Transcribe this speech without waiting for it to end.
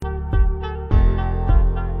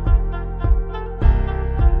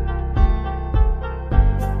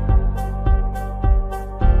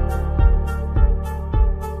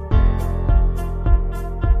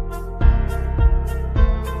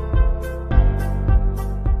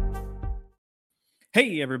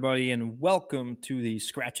Hey, everybody, and welcome to the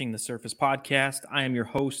Scratching the Surface podcast. I am your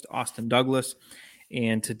host, Austin Douglas,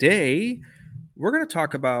 and today we're going to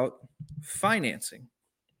talk about financing.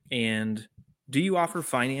 And do you offer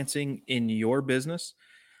financing in your business?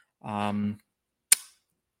 Um,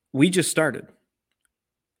 we just started,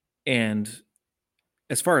 and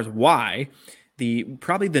as far as why,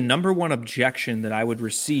 probably the number one objection that I would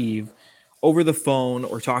receive over the phone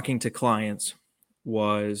or talking to clients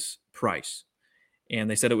was price, and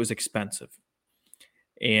they said it was expensive.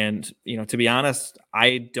 And, to be honest,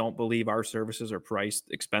 I don't believe our services are priced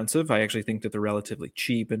expensive. I actually think that they're relatively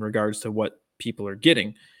cheap in regards to what people are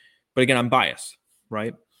getting. But again, I'm biased,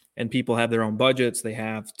 right? And people have their own budgets. They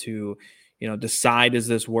have to, decide, is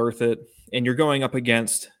this worth it? And you're going up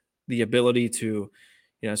against the ability to,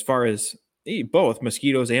 as far as both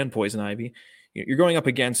mosquitoes and poison ivy, you're going up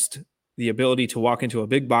against the ability to walk into a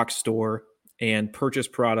big box store and purchase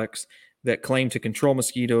products that claim to control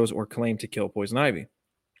mosquitoes or claim to kill poison ivy.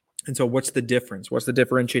 And so what's the difference? What's the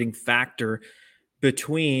differentiating factor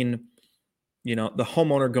between, the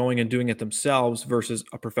homeowner going and doing it themselves versus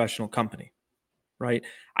a professional company, right?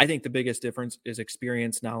 I think the biggest difference is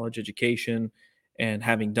experience, knowledge, education, and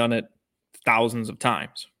having done it thousands of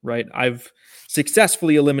times, right? I've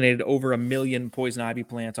successfully eliminated over 1 million poison ivy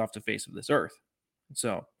plants off the face of this earth.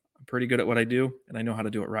 So I'm pretty good at what I do, and I know how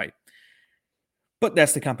to do it right. But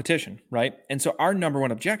that's the competition, right? And so our number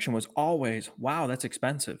one objection was always, wow, that's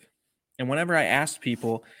expensive. And whenever I asked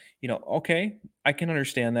people, okay, I can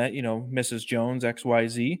understand that, Mrs. Jones,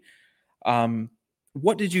 XYZ,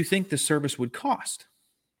 what did you think the service would cost?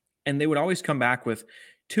 And they would always come back with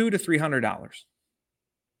 $200 to $300. $200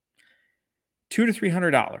 to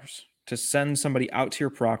 $300 to send somebody out to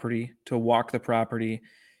your property, to walk the property,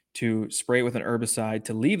 to spray it with an herbicide,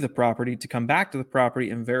 to leave the property, to come back to the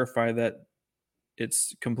property and verify that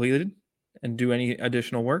it's completed and do any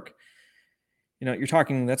additional work. You're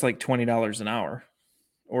talking, that's like $20 an hour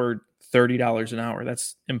or $30 an hour.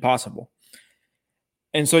 That's impossible.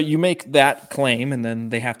 And so you make that claim, and then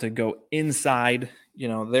they have to go inside,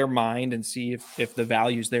 their mind and see if the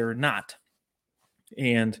value's there or not.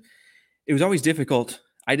 And it was always difficult.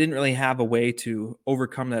 I didn't really have a way to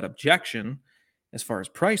overcome that objection as far as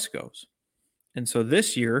price goes. And so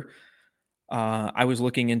this year, I was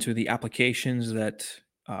looking into the applications that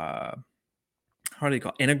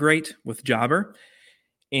integrate with Jobber.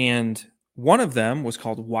 And one of them was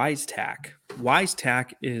called WiseTac.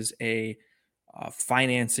 WiseTac is a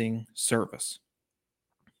financing service.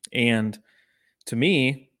 And to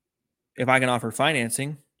me, if I can offer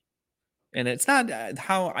financing, and it's not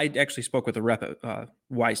how I actually spoke with the rep at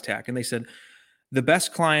WiseTac, and they said the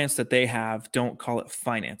best clients that they have don't call it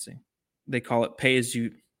financing. They call it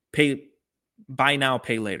pay, buy now,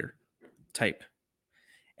 pay later type.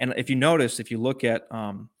 And if you notice, if you look at,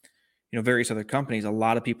 various other companies, a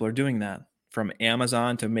lot of people are doing that, from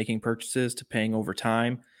Amazon to making purchases to paying over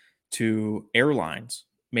time to airlines,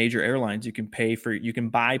 major airlines. You can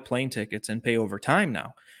buy plane tickets and pay over time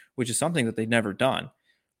now, which is something that they've never done.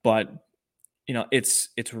 But,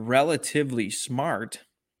 it's relatively smart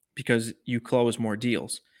because you close more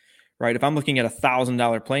deals, right? If I'm looking at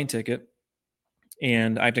 $1,000 plane ticket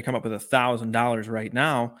and I have to come up with $1,000 right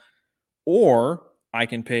now, or I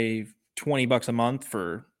can pay $20 a month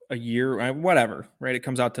for a year, whatever, right? It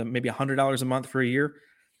comes out to maybe $100 a month for a year.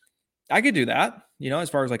 I could do that, as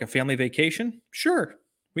far as like a family vacation. Sure,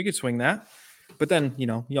 we could swing that. But then,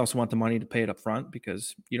 you also want the money to pay it up front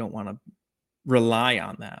because you don't want to rely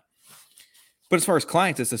on that. But as far as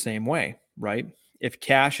clients, it's the same way, right? If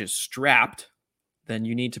cash is strapped, then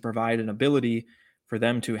you need to provide an ability for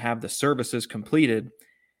them to have the services completed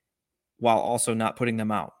while also not putting them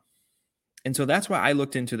out. And so that's why I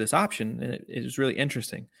looked into this option, and it was really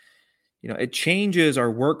interesting. It changes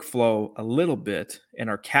our workflow a little bit and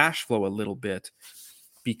our cash flow a little bit,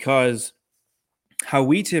 because how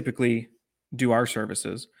we typically do our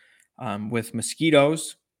services with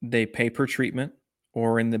mosquitoes, they pay per treatment,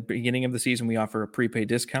 or in the beginning of the season, we offer a prepaid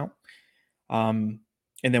discount. And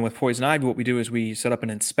then with poison ivy, what we do is we set up an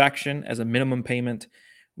inspection as a minimum payment.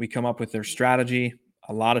 We come up with their strategy.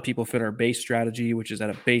 A lot of people fit our base strategy, which is at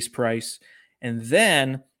a base price. And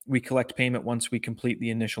then we collect payment once we complete the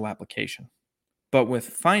initial application. But with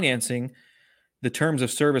financing, the terms of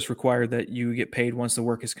service require that you get paid once the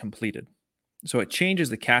work is completed. So it changes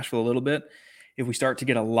the cash flow a little bit. If we start to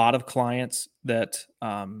get a lot of clients that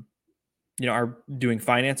are doing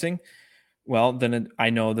financing, well, then I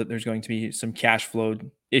know that there's going to be some cash flow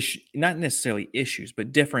issue, not necessarily issues,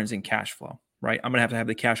 but difference in cash flow, right? I'm going to have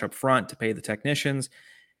the cash up front to pay the technicians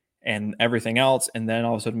and everything else. And then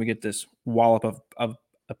all of a sudden we get this wallop of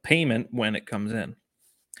a payment when it comes in.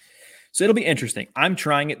 So it'll be interesting. I'm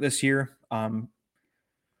trying it this year.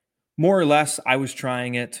 More or less, I was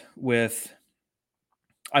trying it with,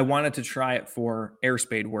 I wanted to try it for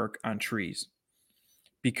airspace work on trees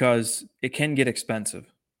because it can get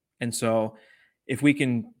expensive. And so if we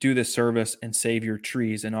can do this service and save your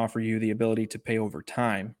trees and offer you the ability to pay over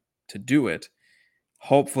time to do it,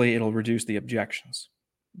 hopefully it'll reduce the objections,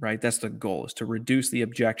 right? That's the goal, is to reduce the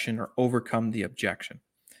objection or overcome the objection.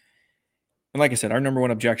 And like I said, our number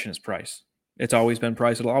one objection is price. It's always been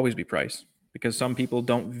price. It'll always be price because some people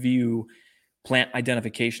don't view plant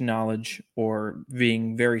identification knowledge or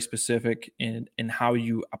being very specific in how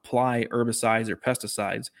you apply herbicides or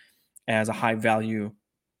pesticides as a high value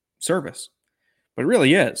service. But it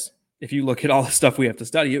really is. If you look at all the stuff we have to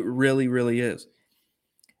study, it really, really is.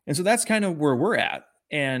 And so that's kind of where we're at.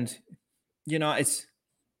 And, you know,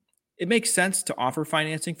 it makes sense to offer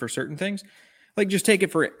financing for certain things. Like just take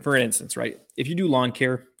it for instance, right? If you do lawn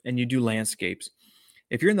care and you do landscapes,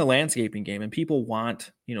 if you're in the landscaping game and people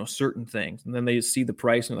want, you know, certain things, and then they see the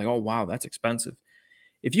price and they're like, oh, wow, that's expensive.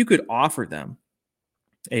 If you could offer them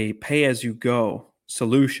a pay-as-you-go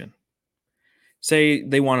solution, say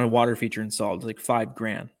they want a water feature installed, like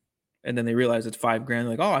 $5,000, and then they realize it's $5,000,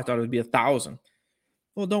 like, oh, I thought it would be $1,000.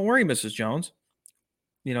 Well, don't worry, Mrs. Jones.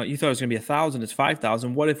 You know, you thought it was going to be 1,000, it's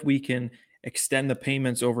 5,000. What if we can extend the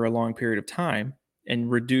payments over a long period of time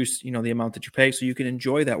and reduce, you know, the amount that you pay so you can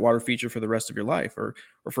enjoy that water feature for the rest of your life or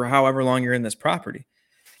for however long you're in this property?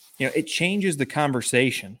 You know, it changes the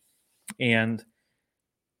conversation and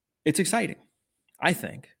it's exciting. I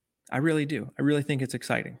think. I really do. I really think it's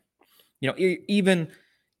exciting. You know, even,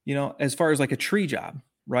 you know, as far as like a tree job,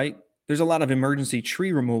 right? There's a lot of emergency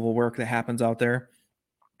tree removal work that happens out there.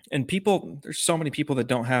 And there's so many people that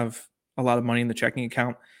don't have a lot of money in the checking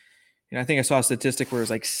account. You know, I think I saw a statistic where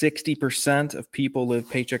it's like 60% of people live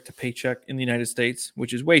paycheck to paycheck in the United States,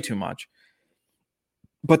 which is way too much.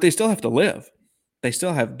 But they still have to live. They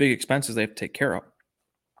still have big expenses they have to take care of.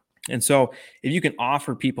 And so if you can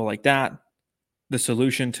offer people like that the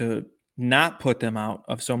solution to not put them out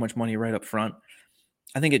of so much money right up front,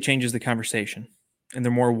 I think it changes the conversation and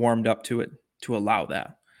they're more warmed up to it to allow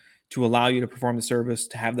that, to allow you to perform the service,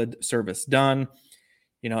 to have the service done.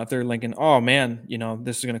 You know, if they're thinking, oh man, you know,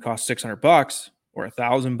 this is going to cost $600 or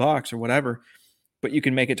 $1,000 or whatever, but you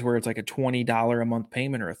can make it to where it's like a $20 a month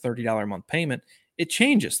payment or a $30 a month payment, it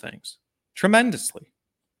changes things tremendously.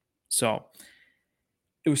 So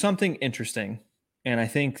it was something interesting. And I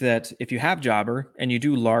think that if you have Jobber and you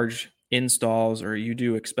do large installs or you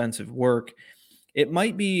do expensive work, it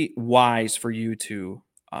might be wise for you to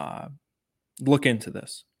look into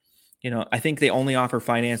this. You know, I think they only offer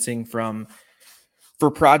financing for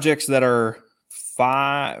projects that are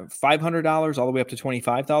 $500 all the way up to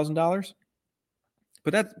 $25,000.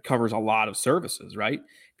 But that covers a lot of services, right?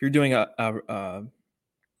 If you're doing a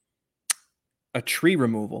tree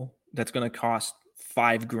removal, that's going to cost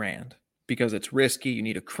 $5,000 because it's risky. You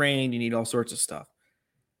need a crane, you need all sorts of stuff.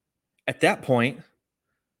 At that point,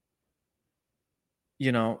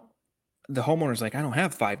 you know, the homeowner's like, I don't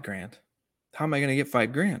have $5,000. How am I going to get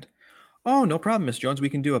 $5,000? Oh, no problem, Miss Jones. We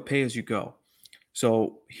can do a pay as you go.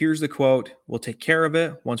 So here's the quote. We'll take care of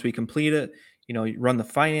it once we complete it. You know, you run the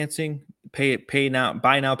financing, pay now,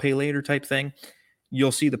 buy now, pay later type thing.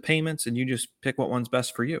 You'll see the payments and you just pick what one's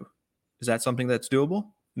best for you. Is that something that's doable?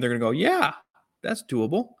 And they're going to go, yeah, that's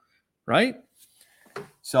doable, right?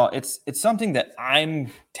 So it's something that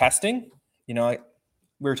I'm testing. You know,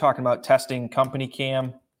 we were talking about testing Company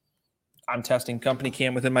Cam. I'm testing Company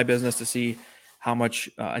Cam within my business to see how much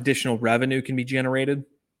additional revenue can be generated.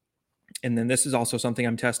 And then this is also something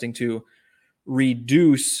I'm testing to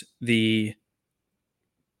reduce the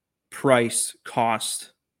price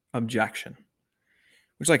cost objection,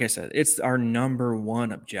 which, like I said, it's our number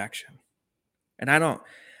one objection. And I don't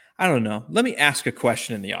know. Let me ask a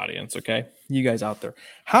question in the audience, okay? You guys out there.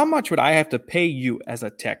 How much would I have to pay you as a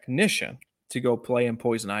technician to go play in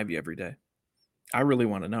poison ivy every day? I really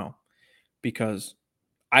want to know, because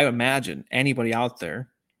I imagine anybody out there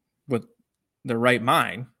with the right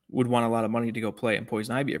mind would want a lot of money to go play in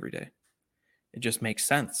poison ivy every day. It just makes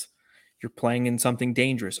sense. You're playing in something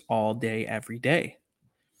dangerous all day, every day.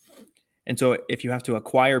 And so if you have to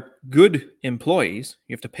acquire good employees,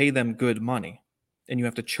 you have to pay them good money and you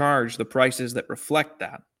have to charge the prices that reflect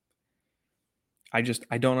that. I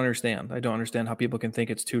don't understand. I don't understand how people can think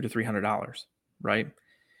it's $200 to $300, right?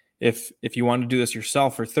 If you want to do this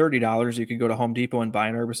yourself for $30, you could go to Home Depot and buy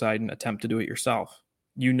an herbicide and attempt to do it yourself.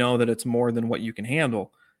 You know that it's more than what you can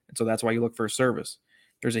handle. And so that's why you look for a service.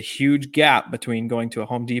 There's a huge gap between going to a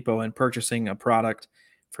Home Depot and purchasing a product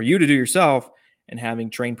for you to do yourself and having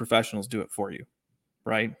trained professionals do it for you,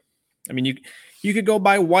 right? I mean, you could go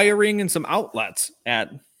buy wiring and some outlets at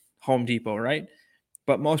Home Depot, right?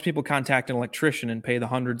 But most people contact an electrician and pay the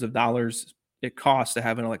hundreds of dollars it costs to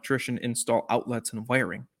have an electrician install outlets and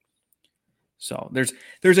wiring. So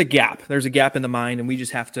there's a gap. There's a gap in the mind, and we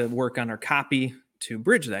just have to work on our copy to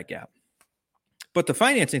bridge that gap. But the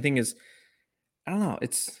financing thing is, I don't know,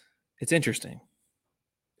 it's interesting.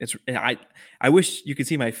 I wish you could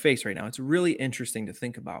see my face right now. It's really interesting to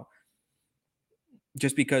think about,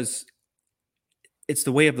 just because it's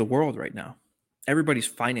the way of the world right now. Everybody's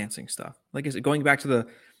financing stuff. Like I said, going back to the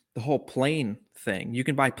whole plane thing, you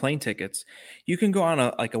can buy plane tickets. You can go on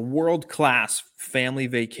a world-class family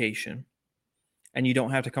vacation, and you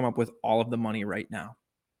don't have to come up with all of the money right now.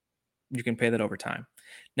 You can pay that over time.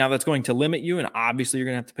 Now that's going to limit you, and obviously you're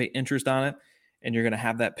going to have to pay interest on it, and you're going to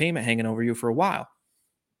have that payment hanging over you for a while.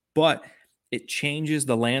 But it changes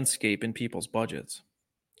the landscape in people's budgets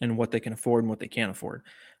and what they can afford and what they can't afford.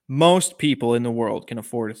 Most people in the world can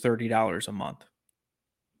afford $30 a month.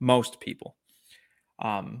 Most people.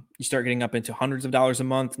 You start getting up into hundreds of dollars a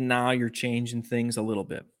month. Now you're changing things a little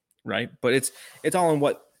bit, right? But it's all in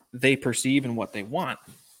what they perceive and what they want.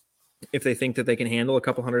 If they think that they can handle a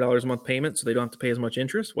couple $100 a month payment so they don't have to pay as much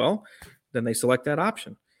interest, well, then they select that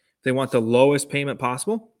option. If they want the lowest payment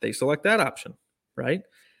possible, they select that option, right?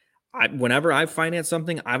 Whenever I've financed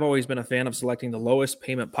something, I've always been a fan of selecting the lowest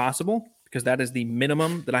payment possible, because that is the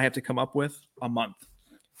minimum that I have to come up with a month.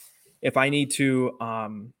 If I need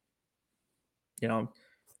to,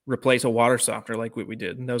 replace a water softener like what we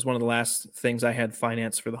did, and that was one of the last things I had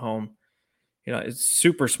financed for the home. It's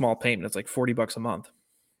super small payment. It's like $40 a month,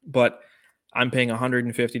 but I'm paying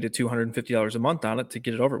 $150 to $250 a month on it to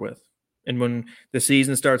get it over with. And when the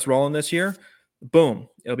season starts rolling this year, boom,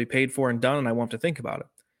 it'll be paid for and done, and I won't have to think about it.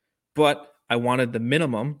 But I wanted the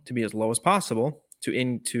minimum to be as low as possible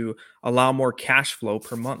to allow more cash flow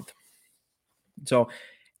per month. So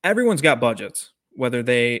everyone's got budgets, whether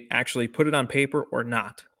they actually put it on paper or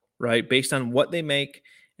not, right? Based on what they make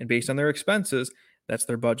and based on their expenses, that's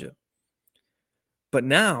their budget. But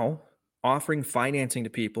now, offering financing to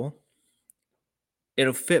people,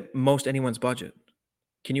 it'll fit most anyone's budget.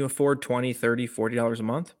 Can you afford $20, $30, $40 a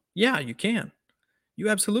month? Yeah, you can. You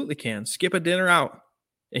absolutely can. Skip a dinner out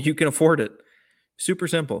and you can afford it. Super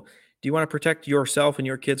simple. Do you want to protect yourself and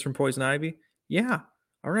your kids from poison ivy? Yeah.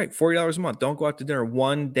 All right, $40 a month. Don't go out to dinner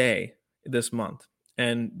one day this month,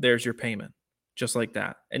 and there's your payment, just like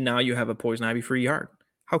that. And now you have a poison ivy free yard.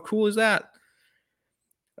 How cool is that?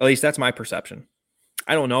 At least that's my perception.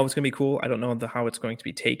 I don't know if it's going to be cool. I don't know how it's going to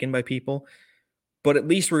be taken by people, but at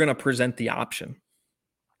least we're going to present the option.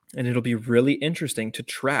 And it'll be really interesting to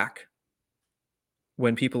track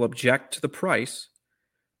when people object to the price,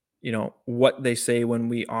 what they say when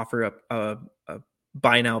we offer a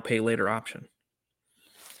buy now, pay later option.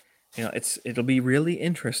 It'll be really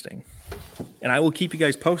interesting. And I will keep you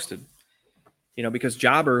guys posted, because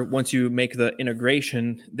Jobber, once you make the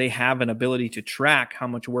integration, they have an ability to track how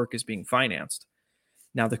much work is being financed.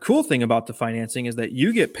 Now, the cool thing about the financing is that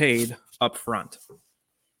you get paid up front.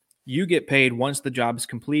 You get paid once the job is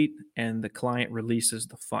complete and the client releases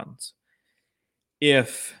the funds.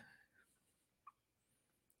 If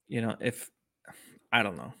I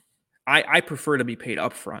don't know, I prefer to be paid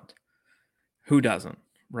up front. Who doesn't,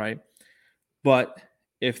 right? But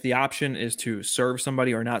if the option is to serve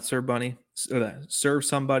somebody or not serve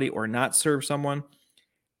somebody or not serve someone,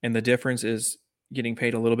 and the difference is getting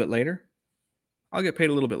paid a little bit later, I'll get paid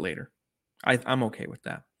a little bit later. I'm okay with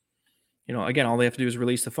that. Again, all they have to do is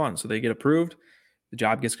release the funds. So they get approved, the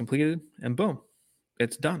job gets completed, and boom,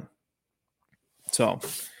 it's done. So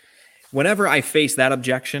whenever I face that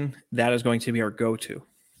objection, that is going to be our go-to.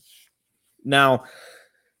 Now,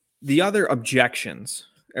 the other objections,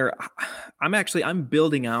 I'm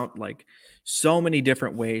building out like so many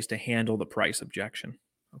different ways to handle the price objection.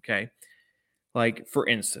 Okay. Like, for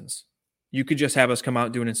instance, you could just have us come out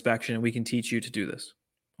and do an inspection and we can teach you to do this.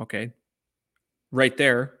 Okay. Right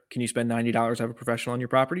there. Can you spend $90 to have a professional on your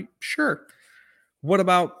property? Sure. What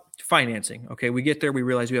about financing? Okay. We get there. We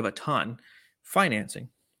realize we have a ton. Financing.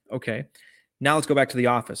 Okay. Now let's go back to the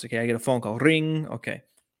office. Okay. I get a phone call. Ring. Okay.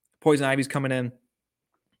 Poison ivy's coming in.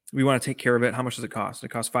 We want to take care of it. How much does it cost? It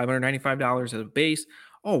costs $595 as a base.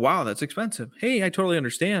 Oh, wow, that's expensive. Hey, I totally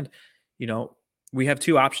understand. We have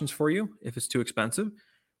two options for you if it's too expensive.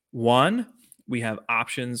 One, we have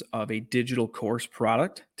options of a digital course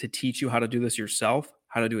product to teach you how to do this yourself,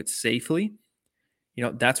 how to do it safely.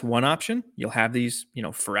 That's one option. You'll have these,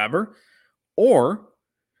 forever. Or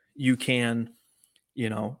you can,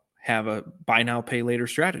 have a buy now, pay later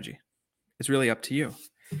strategy. It's really up to you.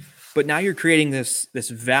 But now you're creating this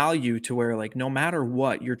value to where, like, no matter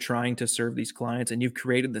what, you're trying to serve these clients, and you've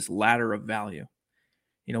created this ladder of value.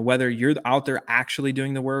 Whether you're out there actually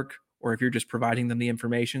doing the work or if you're just providing them the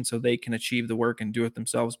information so they can achieve the work and do it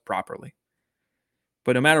themselves properly.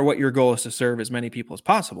 But no matter what, your goal is to serve as many people as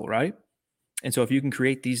possible, right? And so if you can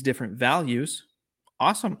create these different values,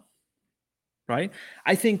 awesome, right?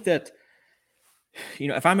 I think that,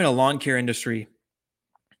 if I'm in a lawn care industry,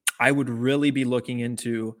 I would really be looking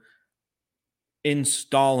into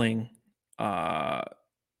installing robot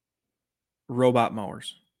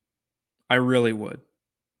mowers. I really would.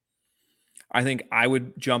 I think I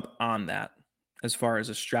would jump on that as far as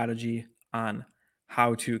a strategy on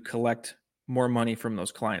how to collect more money from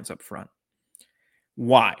those clients up front.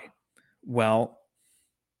 Why? Well,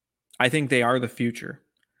 I think they are the future.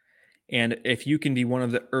 And if you can be one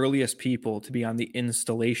of the earliest people to be on the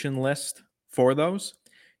installation list for those,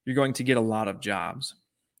 you're going to get a lot of jobs.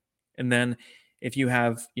 And then if you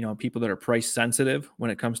have, people that are price sensitive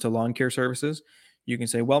when it comes to lawn care services, you can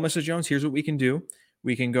say, well, Mrs. Jones, here's what we can do.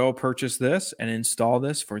 We can go purchase this and install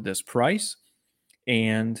this for this price.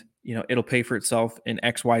 And, it'll pay for itself in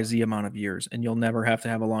XYZ amount of years, and you'll never have to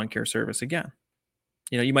have a lawn care service again.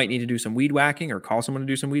 You might need to do some weed whacking or call someone to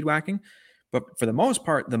do some weed whacking. But for the most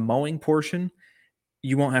part, the mowing portion,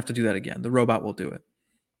 you won't have to do that again. The robot will do it.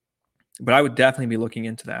 But I would definitely be looking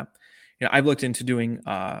into that. I've looked into doing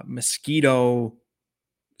mosquito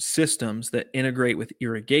systems that integrate with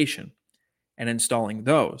irrigation and installing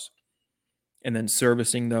those and then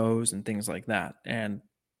servicing those and things like that. And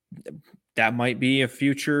that might be a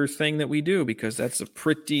future thing that we do, because that's a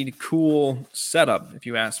pretty cool setup, if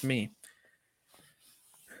you ask me.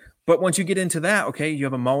 But once you get into that, okay, you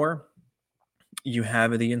have a mower, you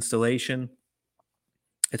have the installation.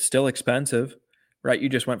 It's still expensive, right? You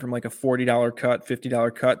just went from like a $40 cut,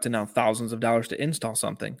 $50 cut to now thousands of dollars to install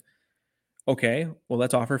something. Okay, well,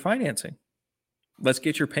 let's offer financing. Let's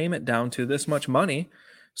get your payment down to this much money.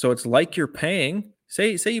 So it's like you're paying,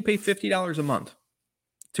 say you pay $50 a month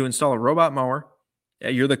to install a robot mower.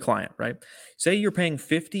 You're the client, right? Say you're paying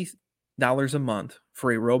 $50 a month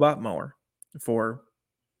for a robot mower for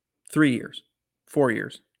 3 years, 4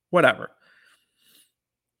 years, whatever.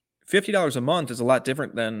 $50 a month is a lot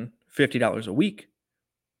different than $50 a week.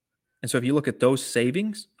 And so if you look at those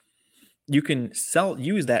savings, you can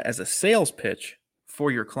use that as a sales pitch for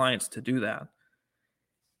your clients to do that.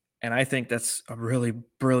 And I think that's a really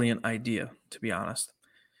brilliant idea, to be honest.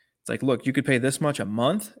 It's like, look, you could pay this much a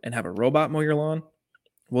month and have a robot mow your lawn.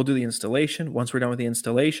 We'll do the installation. Once we're done with the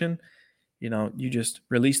installation, you just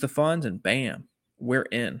release the funds and bam, we're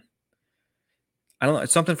in. I don't know.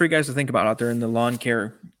 It's something for you guys to think about out there in the lawn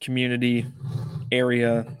care community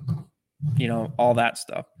area, all that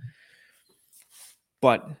stuff.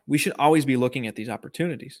 But we should always be looking at these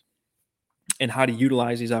opportunities and how to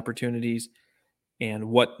utilize these opportunities and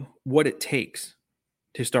what it takes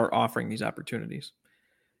to start offering these opportunities.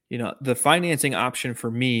 The financing option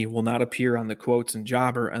for me will not appear on the quotes in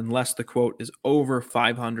Jobber unless the quote is over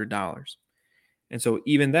 $500. And so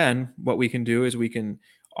even then, what we can do is we can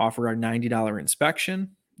offer our $90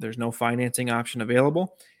 inspection. There's no financing option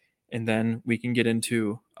available. And then we can get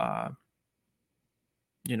into,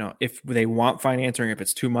 if they want financing, if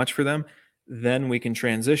it's too much for them, then we can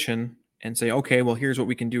transition and say, okay, well, here's what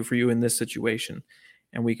we can do for you in this situation.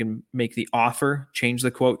 And we can make the offer, change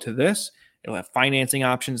the quote to this. It'll have financing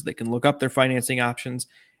options. They can look up their financing options,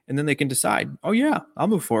 and then they can decide, oh yeah, I'll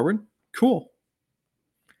move forward. Cool.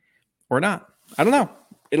 Or not. I don't know.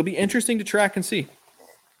 It'll be interesting to track and see.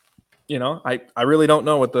 I really don't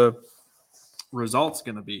know what the result's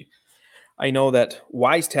going to be. I know that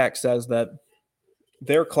WiseTech says that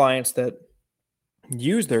their clients that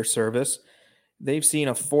use their service, they've seen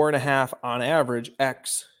a 4.5 on average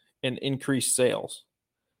X in increased sales.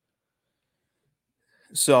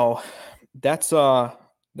 So that's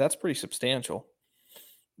pretty substantial.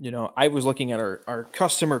 I was looking at our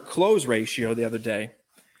customer close ratio the other day,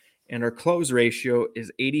 and our close ratio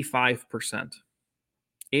is 85%.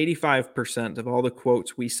 85% of all the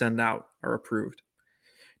quotes we send out are approved.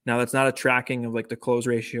 Now, that's not a tracking of like the close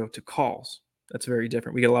ratio to calls. That's very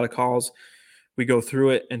different. We get a lot of calls. We go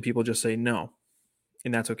through it and people just say no,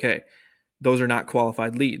 and that's okay. Those are not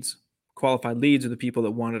qualified leads. Qualified leads are the people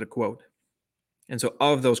that wanted a quote. And so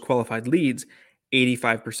of those qualified leads,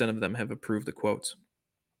 85% of them have approved the quotes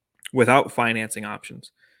without financing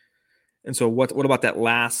options. And so what about that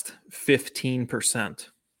last 15%?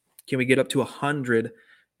 Can we get up to 100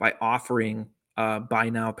 by offering a buy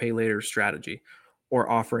now, pay later strategy or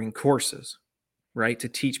offering courses, right, to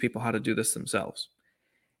teach people how to do this themselves?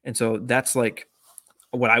 And so that's like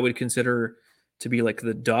what I would consider to be like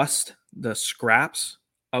the dust, the scraps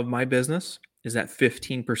of my business is that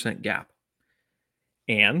 15% gap.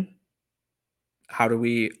 And how do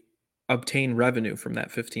we obtain revenue from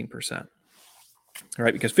that 15%? All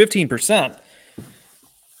right, because 15%,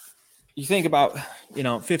 you think about,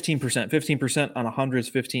 15% on 100 is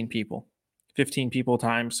 15 people. 15 people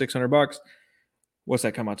times $600. What's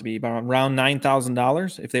that come out to be? About around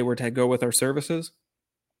 $9,000 if they were to go with our services.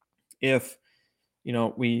 If,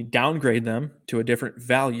 we downgrade them to a different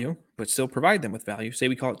value, but still provide them with value, say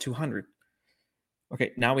we call it 200.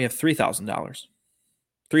 Okay, now we have $3,000.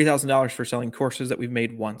 $3,000 for selling courses that we've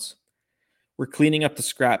made once. We're cleaning up the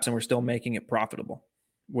scraps and we're still making it profitable,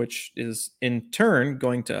 which is in turn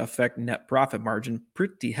going to affect net profit margin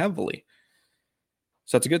pretty heavily.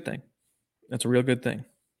 So that's a good thing. That's a real good thing.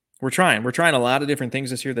 We're trying a lot of different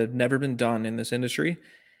things this year that have never been done in this industry.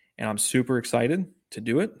 And I'm super excited to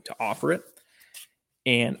do it, to offer it.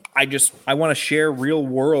 And I want to share real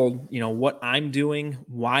world, what I'm doing,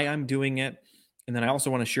 why I'm doing it. And then I also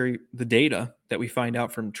want to share the data that we find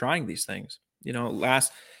out from trying these things.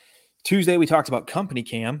 Last Tuesday, we talked about Company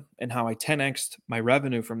Cam and how I 10x'd my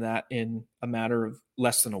revenue from that in a matter of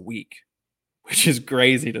less than a week, which is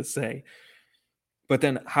crazy to say. But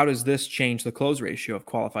then how does this change the close ratio of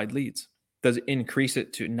qualified leads? Does it increase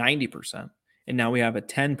it to 90%? And now we have a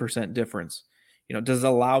 10% difference. Does it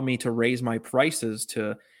allow me to raise my prices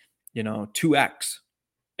to, 2x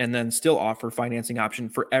and then still offer financing option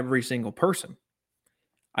for every single person?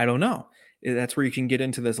 I don't know. That's where you can get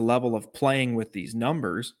into this level of playing with these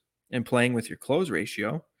numbers and playing with your close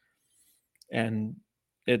ratio. And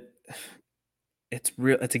it's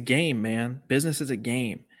a game, man. Business is a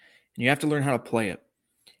game. And you have to learn how to play it.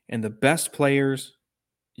 And the best players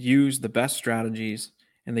use the best strategies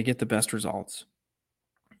and they get the best results.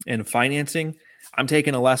 In financing, I'm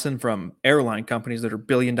taking a lesson from airline companies that are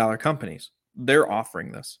billion-dollar companies. They're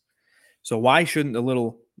offering this. So why shouldn't a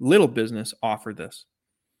little business offer this?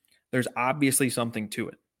 There's obviously something to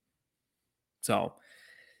it. So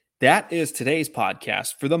that is today's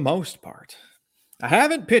podcast for the most part. I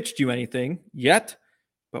haven't pitched you anything yet,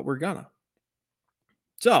 but we're gonna.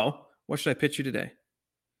 So what should I pitch you today?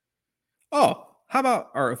 Oh, how about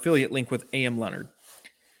our affiliate link with A.M. Leonard?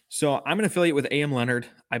 So I'm an affiliate with A.M. Leonard.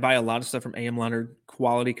 I buy a lot of stuff from A.M. Leonard,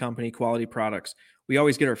 quality company, quality products. We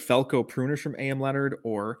always get our Felco pruners from A.M. Leonard,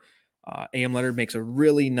 or A.M. Leonard makes a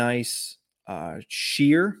really nice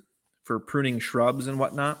shear for pruning shrubs and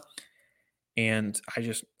whatnot. And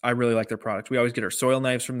I really like their products. We always get our soil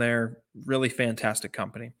knives from there. Really fantastic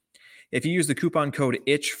company. If you use the coupon code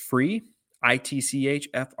ITCHFREE,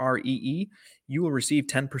 ITCHFREE, you will receive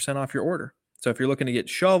 10% off your order. So if you're looking to get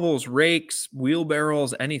shovels, rakes,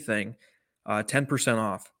 wheelbarrows, anything, 10%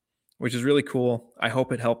 off, which is really cool. I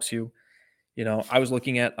hope it helps you. I was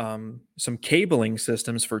looking at some cabling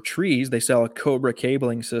systems for trees. They sell a Cobra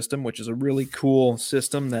cabling system, which is a really cool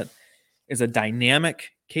system that is a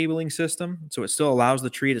dynamic cabling system. So it still allows the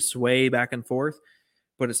tree to sway back and forth,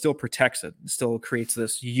 but it still protects it. It still creates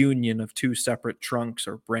this union of two separate trunks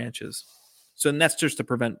or branches. So, and that's just to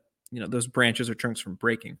prevent, those branches or trunks from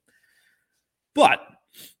breaking. But,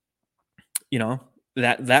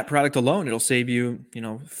 that product alone, it'll save you,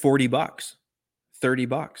 $40,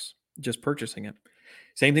 $30 just purchasing it.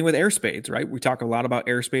 Same thing with air spades, right? We talk a lot about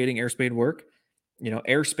air spading, air spade work.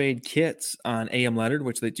 Air spade kits on A.M. Leonard,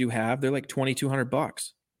 which they do have, they're like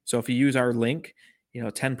 $2,200. So if you use our link,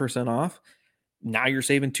 10% off, now you're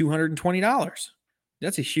saving $220.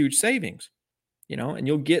 That's a huge savings, and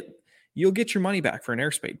you'll get your money back for an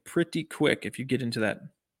air spade pretty quick if you get into that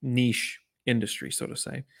niche industry, so to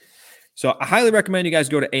say. So I highly recommend you guys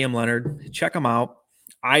go to A.M. Leonard, check them out.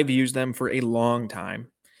 I've used them for a long time,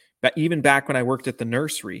 but even back when I worked at the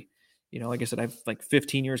nursery, like I said, I have like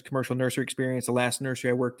 15 years commercial nursery experience. The last nursery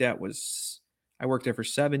I worked at I worked there for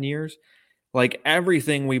 7 years. Like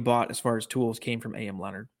everything we bought as far as tools came from A.M.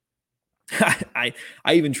 Leonard. I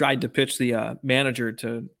even tried to pitch the manager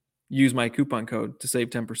to use my coupon code to save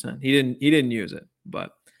 10%. He didn't use it,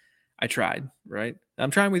 but I tried, right?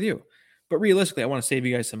 I'm trying with you. But realistically, I want to save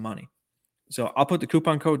you guys some money. So I'll put the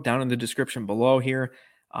coupon code down in the description below here.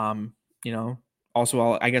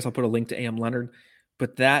 Also I guess I'll put a link to A.M. Leonard,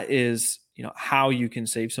 but that is, how you can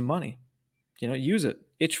save some money. Use it.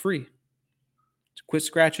 Itch free. Quit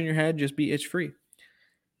scratching your head, just be itch free.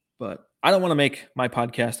 But I don't want to make my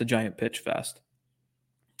podcast a giant pitch fest.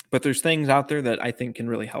 But there's things out there that I think can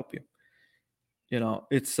really help you.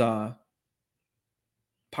 It's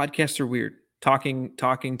podcasts are weird.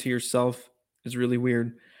 Talking to yourself is really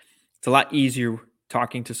weird. It's a lot easier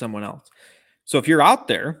talking to someone else. So if you're out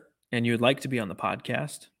there and you'd like to be on the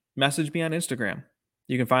podcast, message me on Instagram.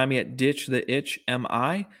 You can find me at Ditch the Itch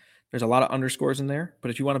MI. There's a lot of underscores in there.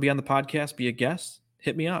 But if you want to be on the podcast, be a guest,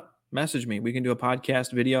 hit me up. Message me. We can do a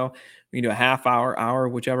podcast video. We can do a half hour,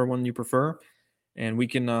 whichever one you prefer. And we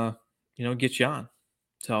can, get you on.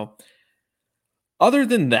 So other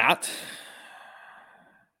than that,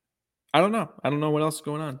 I don't know. I don't know what else is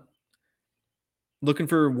going on. Looking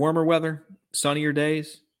for warmer weather, sunnier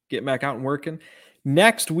days, getting back out and working.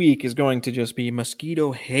 Next week is going to just be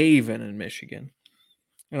mosquito haven in Michigan.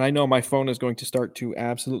 And I know my phone is going to start to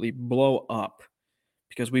absolutely blow up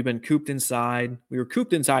because we've been cooped inside. We were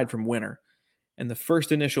cooped inside from winter. And the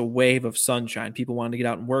first initial wave of sunshine, people wanted to get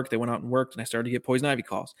out and work. They went out and worked, and I started to get poison ivy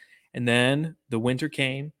calls. And then the winter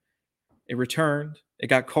came. It returned. It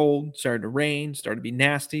got cold, started to rain, started to be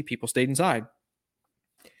nasty. People stayed inside.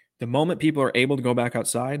 The moment people are able to go back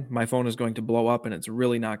outside, my phone is going to blow up, and it's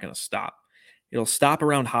really not going to stop. It'll stop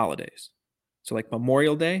around holidays. So like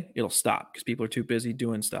Memorial Day, it'll stop because people are too busy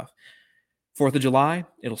doing stuff. 4th of July,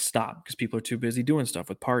 it'll stop because people are too busy doing stuff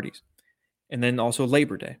with parties. And then also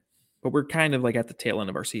Labor Day. But we're kind of like at the tail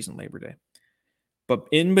end of our season, Labor Day. But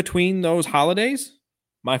in between those holidays,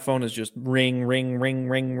 my phone is just ring, ring, ring,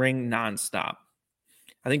 ring, ring, nonstop.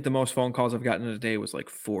 I think the most phone calls I've gotten in a day was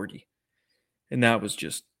like 40. And that was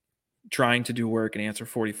just trying to do work and answer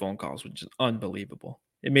 40 phone calls, which is unbelievable.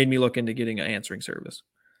 It made me look into getting an answering service.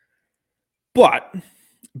 But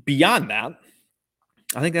beyond that,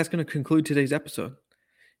 I think that's going to conclude today's episode.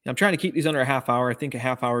 I'm trying to keep these under a half hour. I think a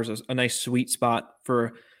half hour is a nice sweet spot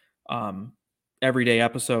for everyday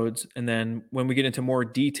episodes. And then when we get into more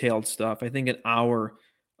detailed stuff, I think an hour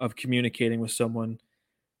of communicating with someone,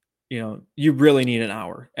 you really need an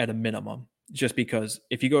hour at a minimum, just because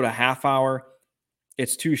if you go to half hour,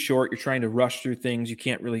 it's too short. You're trying to rush through things. You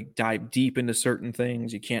can't really dive deep into certain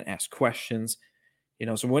things. You can't ask questions.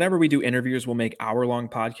 So whenever we do interviews, we'll make hour-long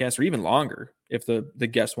podcasts or even longer if the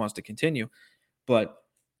guest wants to continue. But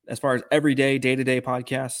as far as everyday, day-to-day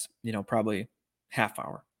podcasts, probably half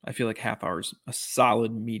hour. I feel like half hour is a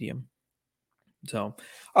solid medium. So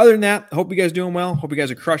other than that, hope you guys are doing well. Hope you guys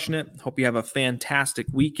are crushing it. Hope you have a fantastic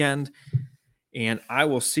weekend. And I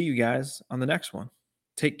will see you guys on the next one.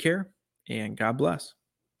 Take care and God bless.